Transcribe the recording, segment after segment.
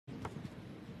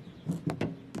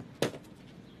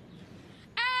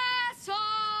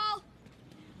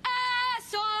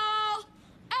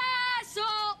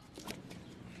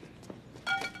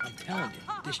telling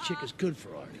you, this chick is good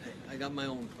for Artie. I got my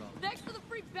own problem. Thanks for the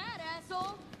free bat,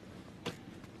 asshole.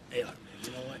 Hey, Artie,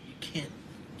 you know what? You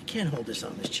can't hold this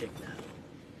on this chick now.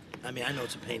 I mean, I know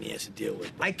it's a pain in the ass to deal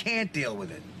with. I can't deal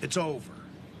with it. It's over.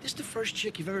 This is the first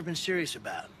chick you've ever been serious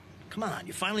about. Come on,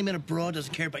 you finally met a broad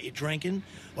doesn't care about your drinking,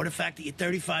 or the fact that you're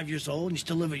 35 years old and you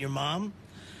still live with your mom.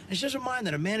 And she doesn't mind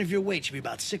that a man of your weight should be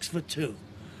about 6'2".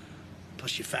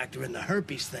 Plus you factor in the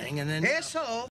herpes thing, and then... Asshole!